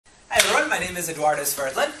my name is Eduardo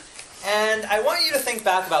Sverdlin, and I want you to think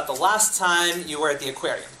back about the last time you were at the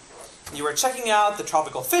aquarium. You were checking out the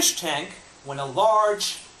tropical fish tank when a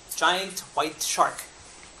large, giant white shark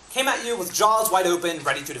came at you with jaws wide open,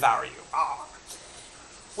 ready to devour you. Ah.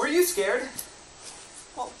 Were you scared?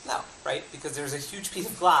 Well, no, right? Because there's a huge piece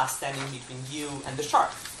of glass standing between you and the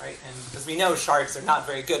shark, right? And as we know, sharks are not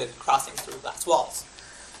very good at crossing through glass walls.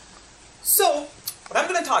 So, what I'm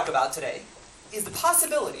going to talk about today is the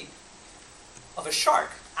possibility of a shark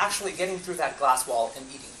actually getting through that glass wall and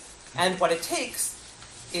eating you. And what it takes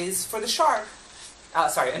is for the shark,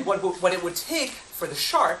 and what it would take for the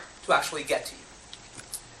shark to actually get to you.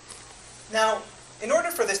 Now, in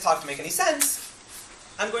order for this talk to make any sense,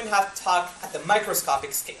 I'm going to have to talk at the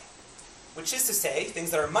microscopic scale, which is to say, things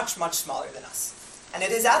that are much, much smaller than us. And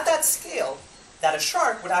it is at that scale that a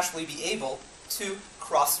shark would actually be able to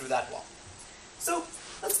cross through that wall. So,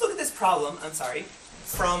 let's look at this problem,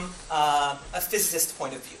 from a physicist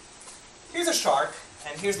point of view. Here's a shark,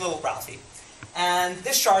 and here's little Ralphie. And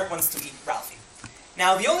this shark wants to eat Ralphie.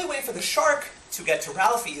 Now, the only way for the shark to get to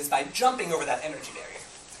Ralphie is by jumping over that energy barrier.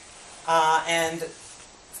 And,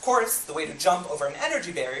 of course, the way to jump over an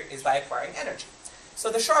energy barrier is by acquiring energy.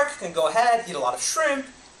 So the shark can go ahead, eat a lot of shrimp,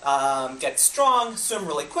 get strong, swim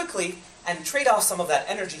really quickly, and trade off some of that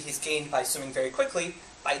energy he's gained by swimming very quickly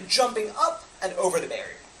by jumping up and over the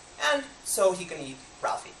barrier. And so he can eat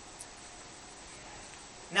Ralphie.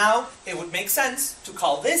 Now, it would make sense to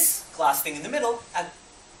call this glass thing in the middle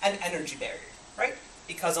an energy barrier, right?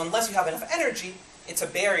 Because unless you have enough energy, it's a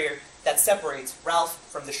barrier that separates Ralph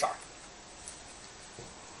from the shark.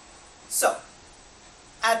 So,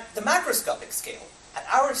 at the macroscopic scale, at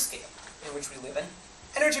our scale in which we live in,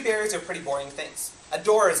 energy barriers are pretty boring things. A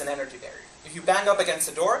door is an energy barrier. If you bang up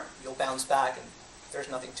against a door, you'll bounce back and there's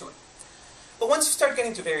nothing to it. But once you start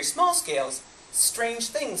getting to very small scales, strange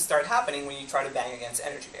things start happening when you try to bang against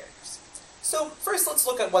energy barriers. So first let's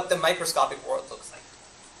look at what the microscopic world looks like.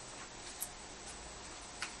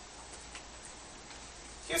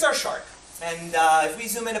 Here's our shark. And if we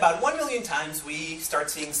zoom in about 1 million times, we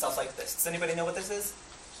start seeing stuff like this. Does anybody know what this is?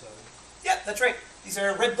 Yeah, that's right. These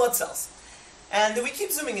are red blood cells. And if we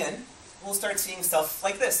keep zooming in, we'll start seeing stuff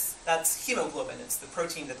like this. That's hemoglobin. It's the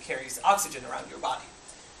protein that carries oxygen around your body.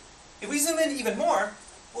 If we zoom in even more,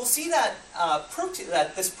 we'll see that,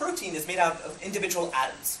 this protein is made out of individual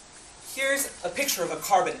atoms. Here's a picture of a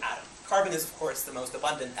carbon atom. Carbon is, of course, the most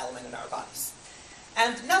abundant element in our bodies.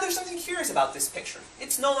 And now there's something curious about this picture.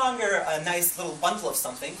 It's no longer a nice little bundle of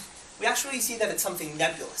something. We actually see that it's something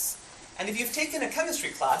nebulous. And if you've taken a chemistry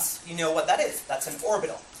class, you know what that is. That's an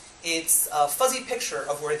orbital. It's a fuzzy picture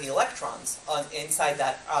of where the electrons inside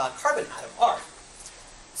that carbon atom are.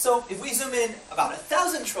 So if we zoom in about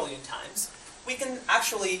 1,000 trillion times, we can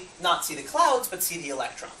actually not see the clouds, but see the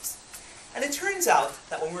electrons. And it turns out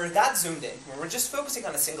that when we're that zoomed in, when we're just focusing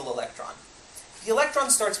on a single electron, the electron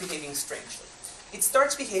starts behaving strangely. It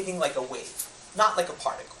starts behaving like a wave, not like a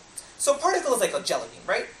particle. So a particle is like a jelly bean,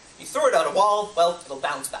 right? You throw it at a wall, well, it'll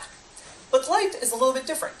bounce back. But light is a little bit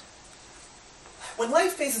different. When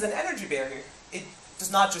light faces an energy barrier, it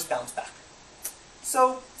does not just bounce back.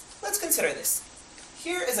 So let's consider this.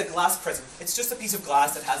 Here is a glass prism. It's just a piece of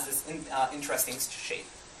glass that has this interesting shape.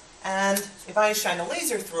 And if I shine a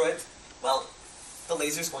laser through it, well, the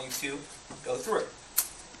laser is going to go through it.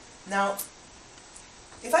 Now,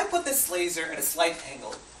 if I put this laser at a slight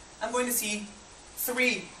angle, I'm going to see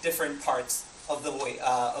 3 different parts of the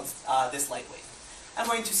this light wave. I'm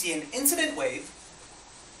going to see an incident wave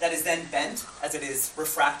that is then bent as it is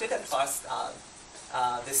refracted across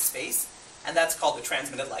this space, and that's called the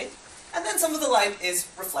transmitted light. And then some of the light is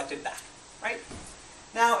reflected back, right?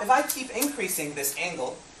 Now, if I keep increasing this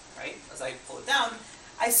angle, right, as I pull it down,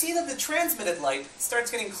 I see that the transmitted light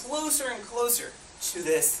starts getting closer and closer to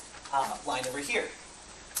this line over here,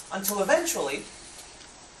 until eventually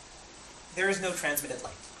there is no transmitted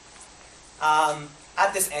light.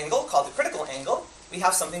 At this angle, called the critical angle, we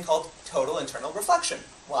have something called total internal reflection.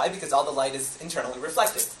 Why? Because all the light is internally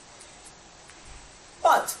reflected.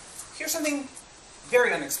 But here's something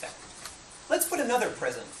very unexpected. Let's put another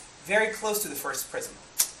prism very close to the first prism.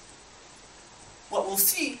 What we'll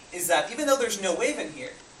see is that even though there's no wave in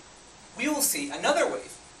here, we will see another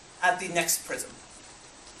wave at the next prism.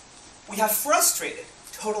 We have frustrated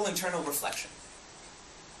total internal reflection.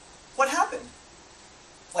 What happened?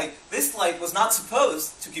 Like, this light was not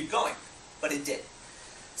supposed to keep going, but it did.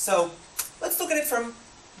 So let's look at it from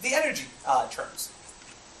the energy terms.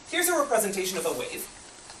 Here's a representation of a wave,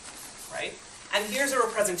 right? And here's a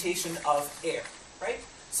representation of air, right?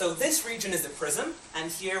 So this region is the prism, and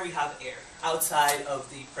here we have air outside of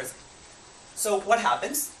the prism. So what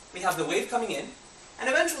happens? we have the wave coming in, and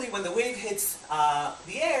eventually when the wave hits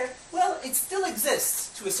the air, well, it still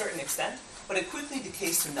exists to a certain extent, but it quickly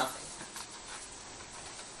decays to nothing.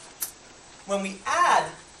 When we add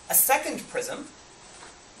a second prism,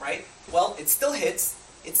 right, well, it still hits,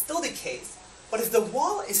 it still decays, but if the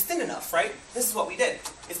wall is thin enough, right, this is what we did.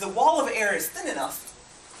 If the wall of air is thin enough,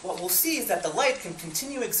 what we'll see is that the light can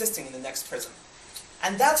continue existing in the next prism.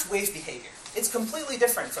 And that's wave behavior. It's completely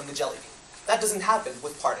different from the jelly bean. That doesn't happen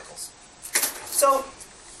with particles. So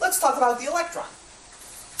let's talk about the electron.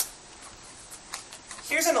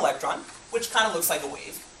 Here's an electron, which kind of looks like a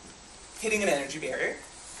wave, hitting an energy barrier.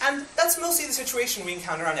 And that's mostly the situation we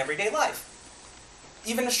encounter on everyday life.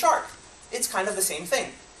 Even a shark, it's kind of the same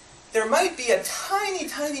thing. There might be a tiny,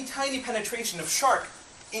 tiny, tiny penetration of shark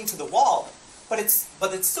into the wall, but it's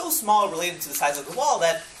so small related to the size of the wall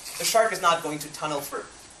that the shark is not going to tunnel through.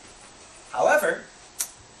 However,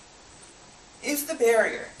 if the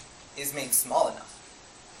barrier is made small enough,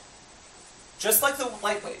 just like the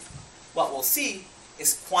light wave, what we'll see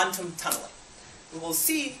is quantum tunneling. We will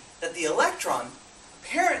see that the electron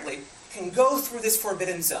apparently can go through this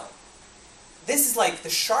forbidden zone. This is like the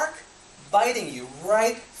shark biting you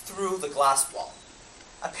right through the glass wall.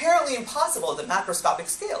 Apparently impossible at the macroscopic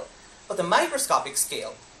scale, but the microscopic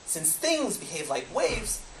scale, since things behave like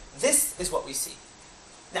waves, this is what we see.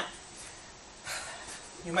 Now,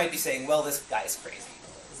 you might be saying, well, this guy is crazy.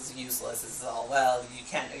 This is useless. This is all, well, you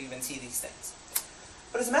can't even see these things.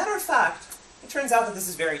 But as a matter of fact, it turns out that this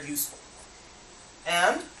is very useful.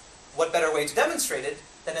 And what better way to demonstrate it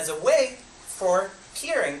than as a way for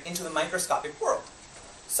peering into the microscopic world?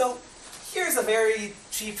 So here's a very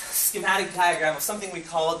cheap schematic diagram of something we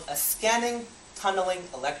call a scanning tunneling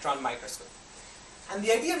electron microscope. And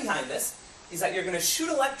the idea behind this is that you're going to shoot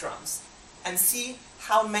electrons and see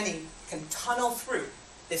how many can tunnel through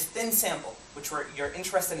this thin sample, which you're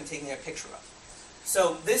interested in taking a picture of.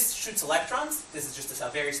 So this shoots electrons. This is just a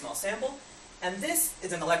very small sample. And this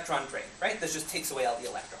is an electron drain, right? This just takes away all the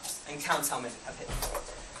electrons and counts how many have hit.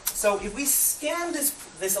 So if we scan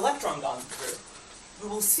this electron gone through,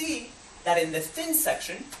 we will see that in the thin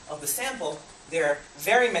section of the sample, there are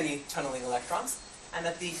very many tunneling electrons, and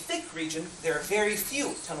at the thick region, there are very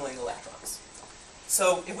few tunneling electrons.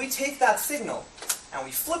 So if we take that signal and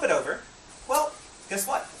we flip it over, well, guess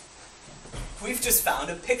what? We've just found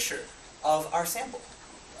a picture of our sample,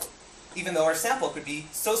 even though our sample could be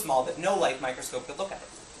so small that no light microscope could look at it.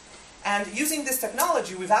 And using this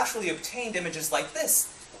technology, we've actually obtained images like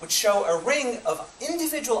this, which show a ring of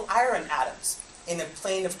individual iron atoms in a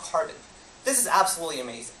plane of carbon. This is absolutely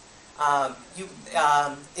amazing.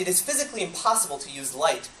 It is physically impossible to use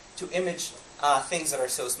light to image things that are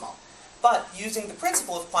so small. But using the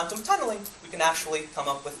principle of quantum tunneling, we can actually come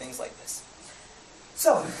up with things like this.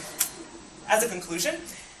 So, as a conclusion,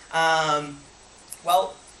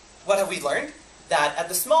 well, what have we learned? That at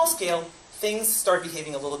the small scale, things start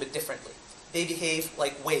behaving a little bit differently. They behave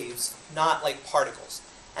like waves, not like particles.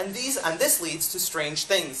 And this leads to strange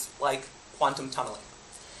things like quantum tunneling.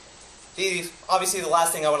 Obviously, the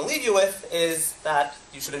last thing I want to leave you with is that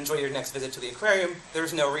you should enjoy your next visit to the aquarium.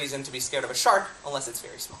 There's no reason to be scared of a shark unless it's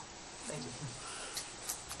very small. Thank you.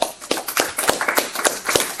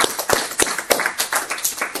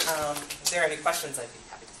 If there are any questions, I'd be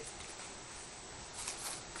happy to take.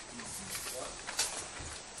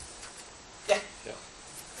 Yeah?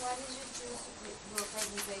 Why did you choose to do a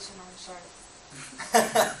presentation on sharks?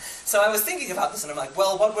 So I was thinking about this, and I'm like,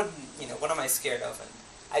 well, what am I scared of? And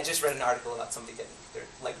I just read an article about somebody getting their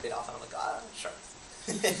leg bit off, and I'm like, sharks.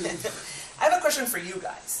 I have a question for you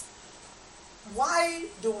guys. Why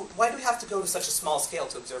do we have to go to such a small scale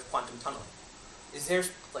to observe quantum tunneling? Is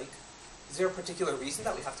there a particular reason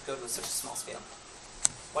that we have to go to such a small scale?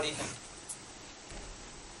 What do you think?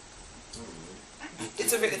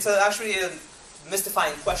 It's actually a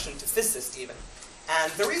mystifying question to physicists even.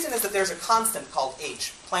 And the reason is that there's a constant called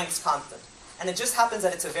h, Planck's constant. And it just happens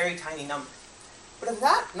that it's a very tiny number. But if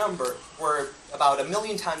that number were about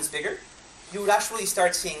 1,000,000 times bigger, you would actually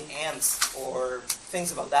start seeing ants or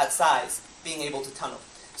things about that size being able to tunnel.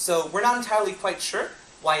 So we're not entirely quite sure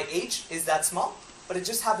why h is that small, but it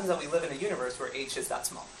just happens that we live in a universe where h is that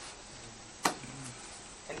small.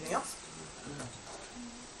 Anything else?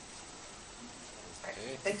 All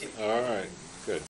right. Thank you. All right.